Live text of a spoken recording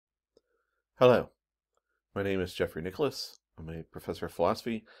Hello, my name is Jeffrey Nicholas. I'm a professor of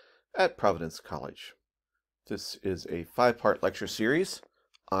philosophy at Providence College. This is a 5-part lecture series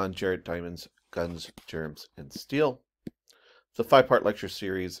on Jared Diamond's Guns, Germs, and Steel. The 5-part lecture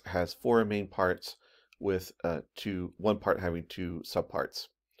series has 4 main parts with one part having 2 subparts.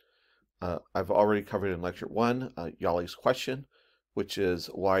 I've already covered in lecture 1 Yali's question, which is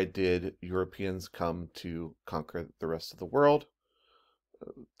why did Europeans come to conquer the rest of the world?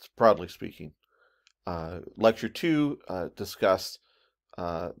 Broadly speaking. Lecture 2 discussed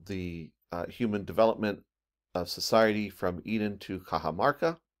the human development of society from Eden to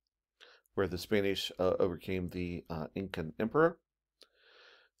Cajamarca, where the Spanish overcame the Incan emperor.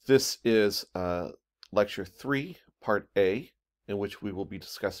 This is lecture 3, part A, in which we will be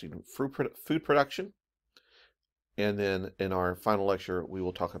discussing food production. And then in our final lecture, we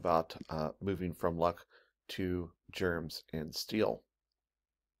will talk about moving from luck to germs and steel.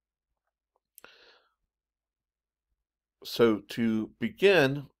 So to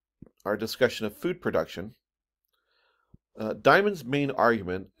begin our discussion of food production, Diamond's main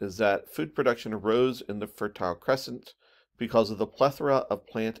argument is that food production arose in the Fertile Crescent because of the plethora of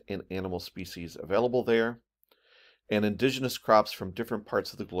plant and animal species available there, and indigenous crops from different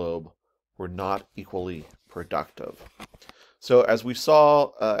parts of the globe were not equally productive. So as we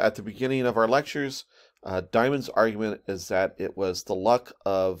saw at the beginning of our lectures, Diamond's argument is that it was the luck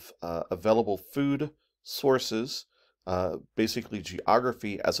of available food sources, basically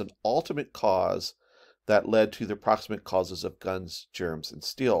geography, as an ultimate cause that led to the proximate causes of guns, germs, and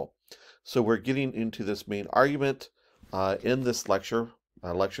steel. So we're getting into this main argument in this lecture,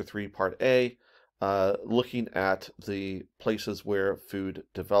 lecture 3, part A, looking at the places where food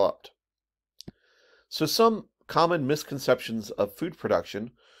developed. So some common misconceptions of food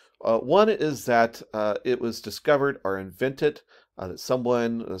production. One is that it was discovered or invented, that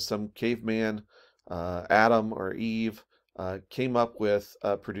someone, some caveman, Adam or Eve, came up with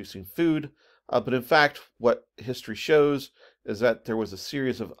producing food. But in fact, what history shows is that there was a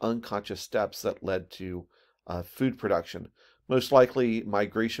series of unconscious steps that led to food production. Most likely,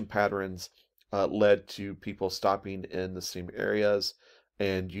 migration patterns led to people stopping in the same areas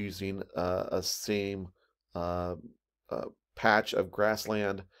and using a same patch of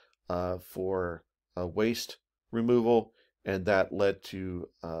grassland for waste removal, and that led to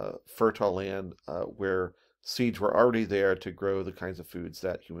fertile land where seeds were already there to grow the kinds of foods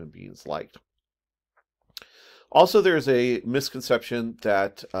that human beings liked. Also, there's a misconception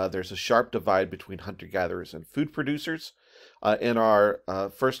that there's a sharp divide between hunter-gatherers and food producers. In our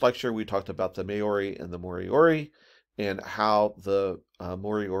first lecture, we talked about the Maori and the Moriori and how the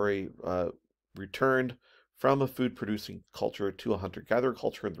Moriori returned from a food-producing culture to a hunter-gatherer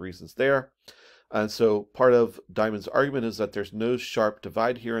culture and the reasons there. And so part of Diamond's argument is that there's no sharp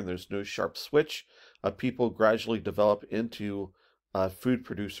divide here and there's no sharp switch. People gradually develop into food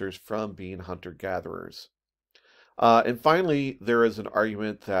producers from being hunter-gatherers. And finally, there is an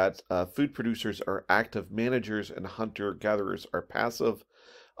argument that food producers are active managers and hunter-gatherers are passive.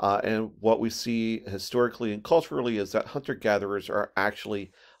 And what we see historically and culturally is that hunter-gatherers are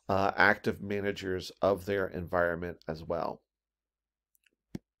actually active managers of their environment as well.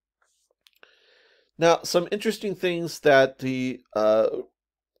 Now, some interesting things that that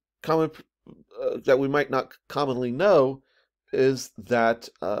we might not commonly know is that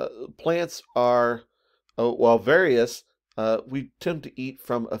plants are, while various, we tend to eat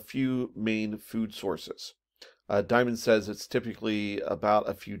from a few main food sources. Diamond says it's typically about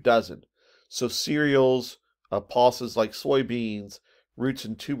a few dozen. So cereals, pulses like soybeans, roots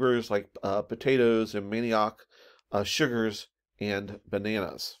and tubers like potatoes and manioc, sugars, and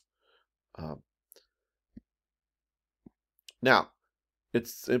bananas. Now,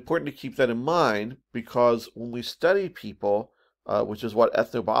 it's important to keep that in mind because when we study people, which is what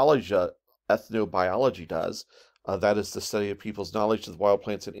ethnobiology does, that is the study of people's knowledge of wild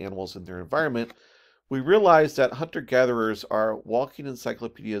plants and animals in their environment, we realize that hunter-gatherers are walking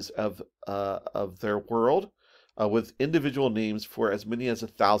encyclopedias of their world with individual names for as many as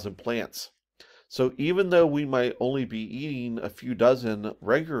 1,000 plants. So even though we might only be eating a few dozen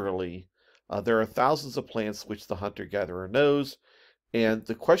regularly, there are thousands of plants which the hunter-gatherer knows, and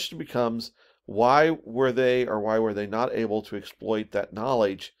the question becomes, why were they not able to exploit that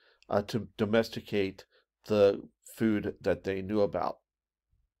knowledge to domesticate the food that they knew about?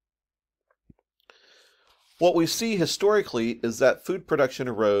 What we see historically is that food production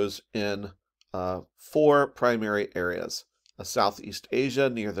arose in 4 primary areas: Southeast Asia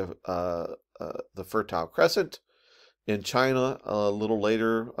near the Fertile Crescent, in China a little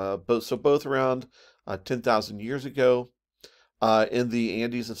later, both around 10,000 years ago, in the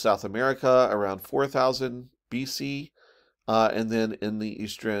Andes of South America around 4000 BC, and then in the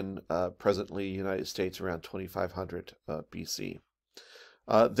eastern, presently United States around 2500 BC.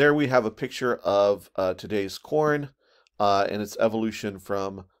 There we have a picture of today's corn and its evolution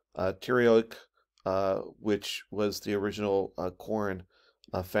from Tirioic, which was the original corn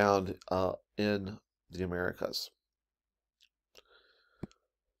found in the Americas.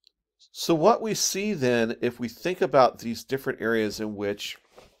 So what we see then, if we think about these different areas in which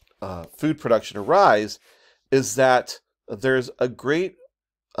food production arise, is that there's a great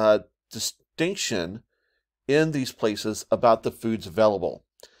distinction in these places about the foods available.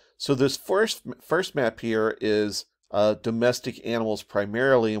 So this first map here is domestic animals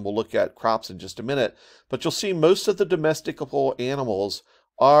primarily, and we'll look at crops in just a minute. But you'll see most of the domesticable animals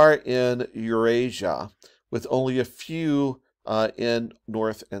are in Eurasia, with only a few in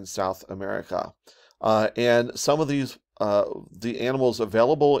North and South America. And some of these, the animals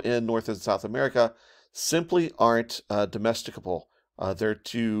available in North and South America simply aren't domesticable. They're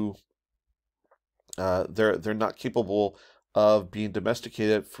not capable of being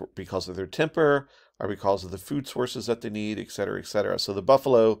domesticated because of their temper or because of the food sources that they need, et cetera, et cetera. So the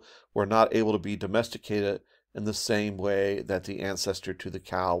buffalo were not able to be domesticated in the same way that the ancestor to the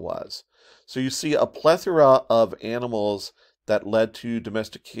cow was. So you see a plethora of animals that led to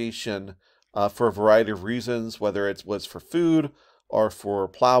domestication for a variety of reasons, whether it was for food or for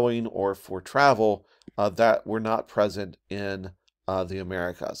plowing or for travel, that were not present in the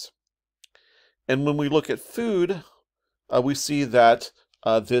Americas. And when we look at food, we see that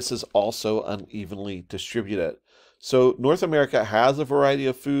this is also unevenly distributed. So North America has a variety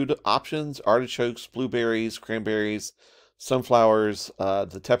of food options: artichokes, blueberries, cranberries, sunflowers,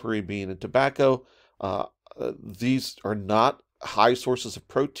 the tepary bean, and tobacco. These are not high sources of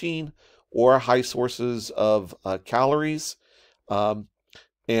protein or high sources of calories. And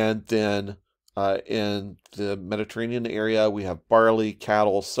then in the Mediterranean area, we have barley,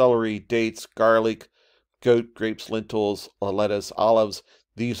 cattle, celery, dates, garlic, goat, grapes, lentils, lettuce, olives.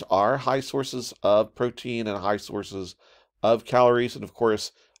 These are high sources of protein and high sources of calories. And of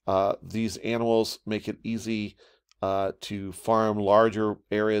course, these animals make it easy to farm larger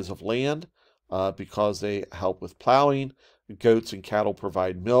areas of land because they help with plowing. Goats and cattle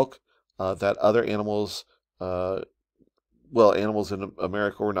provide milk that other animals, animals in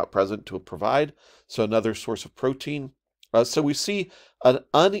America were not present to provide. So another source of protein. So we see an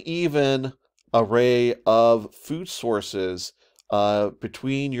uneven array of food sources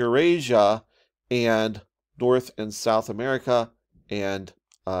between Eurasia and North and South America and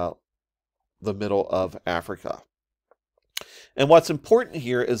the middle of Africa. And what's important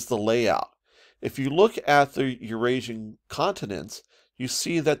here is the layout. If you look at the Eurasian continents, you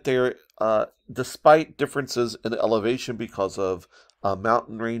see that there, despite differences in elevation because of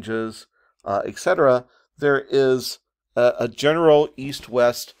mountain ranges, etc., there is a general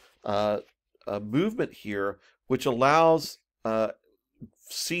east-west movement here, which allows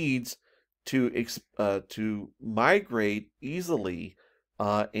seeds to migrate easily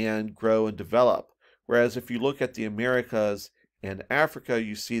and grow and develop. Whereas if you look at the Americas and Africa,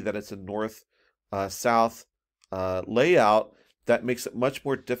 you see that it's a north-south layout that makes it much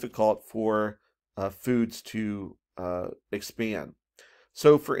more difficult for foods to expand.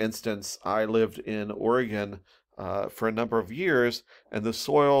 So, for instance, I lived in Oregon for a number of years, and the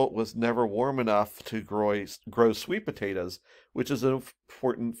soil was never warm enough to grow sweet potatoes, which is an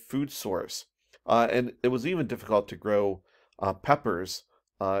important food source. And it was even difficult to grow peppers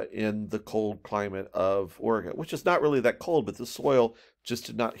in the cold climate of Oregon, which is not really that cold, but the soil just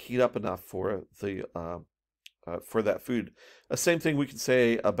did not heat up enough for the for that food. The same thing we can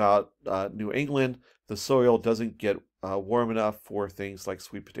say about New England. The soil doesn't get warm enough for things like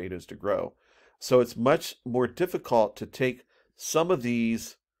sweet potatoes to grow. So it's much more difficult to take some of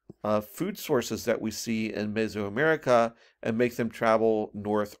these food sources that we see in Mesoamerica and make them travel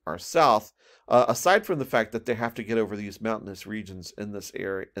north or south. Aside from the fact that they have to get over these mountainous regions in this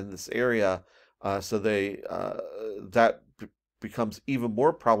area, so that becomes even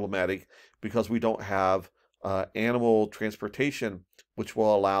more problematic because we don't have animal transportation, which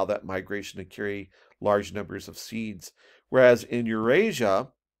will allow that migration to carry large numbers of seeds. Whereas in Eurasia,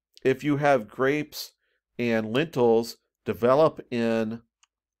 if you have grapes and lentils develop in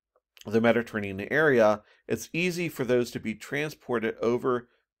the Mediterranean area, it's easy for those to be transported over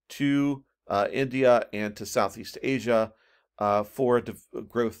to India and to Southeast Asia for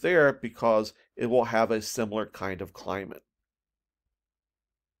growth there because it will have a similar kind of climate.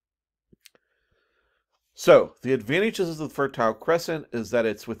 So, the advantages of the Fertile Crescent is that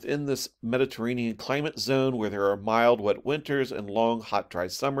it's within this Mediterranean climate zone where there are mild, wet winters and long, hot, dry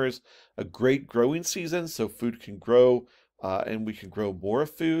summers. A great growing season, so food can grow and we can grow more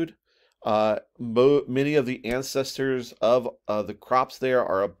food. Many of the ancestors of the crops there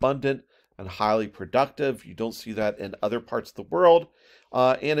are abundant and highly productive. You don't see that in other parts of the world.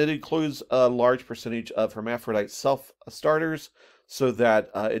 And it includes a large percentage of hermaphrodite self-starters so that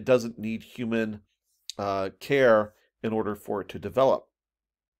it doesn't need human care in order for it to develop.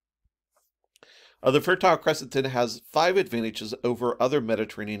 The Fertile Crescent then has 5 advantages over other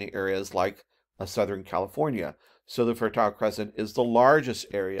Mediterranean areas like Southern California. So the Fertile Crescent is the largest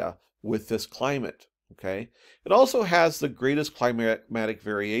area with this climate. Okay, it also has the greatest climatic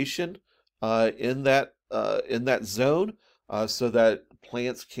variation in that zone, so that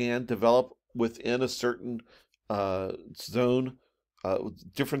plants can develop within a certain zone,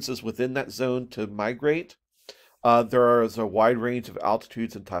 differences within that zone to migrate. There is a wide range of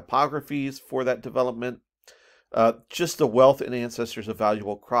altitudes and topographies for that development. Just the wealth and ancestors of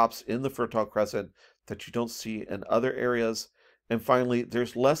valuable crops in the Fertile Crescent that you don't see in other areas. And finally,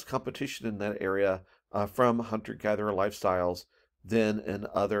 there's less competition in that area from hunter-gatherer lifestyles than in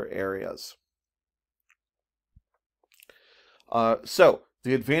other areas. So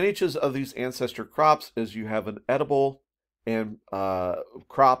the advantages of these ancestor crops is you have an edible and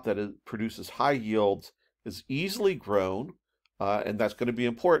crop that produces high yields, is easily grown, and that's going to be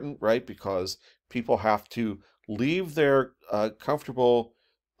important, right? Because people have to leave their comfortable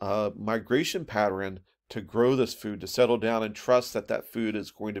migration pattern to grow this food, to settle down and trust that that food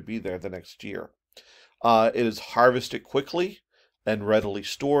is going to be there the next year. It is harvested quickly and readily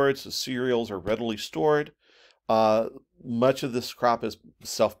stored, so cereals are readily stored. Much of this crop is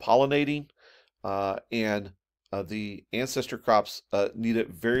self-pollinating, and the ancestor crops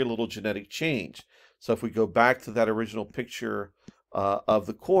needed very little genetic change. So if we go back to that original picture of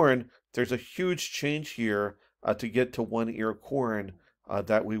the corn, there's a huge change here to get to 1 ear of corn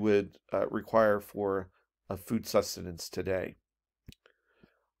that we would require for food sustenance today.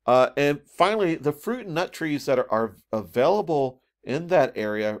 And finally, the fruit and nut trees that are available in that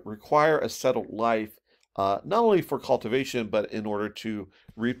area require a settled life, not only for cultivation, but in order to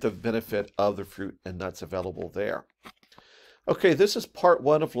reap the benefit of the fruit and nuts available there. Okay, this is part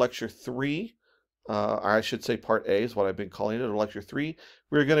 1 of lecture 3. I should say part A is what I've been calling it, or lecture 3.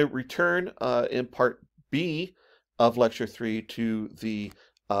 We're going to return in part B of lecture 3 to the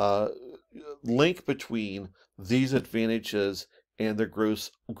link between these advantages and the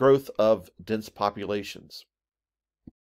growth of dense populations.